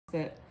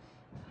But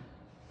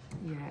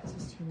yeah, it's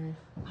just trying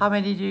to... How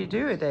many do you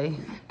do a day?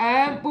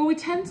 Well, we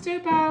tend to do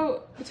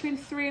about between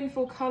 3 and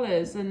 4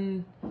 colours,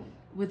 and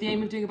with the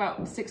aim of doing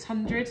about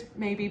 600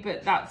 maybe,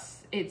 but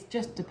it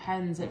just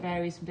depends. It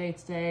varies from day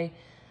to day.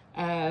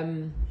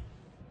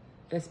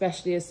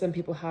 Especially as some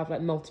people have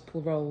like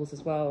multiple roles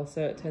as well,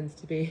 so it tends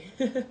to be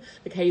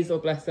like Hazel,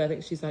 bless her, I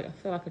think she's like, I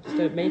feel like I just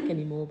don't make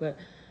anymore, but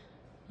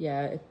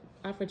yeah,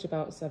 average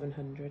about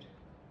 700.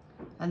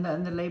 And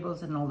the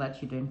labels and all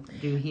that you don't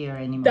do here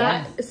anymore?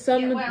 Next door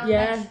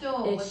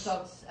we've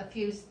got a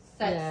few sets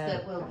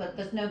that will, but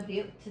there's nobody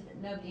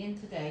in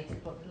today to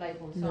put the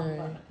labels on,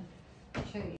 but I can show you.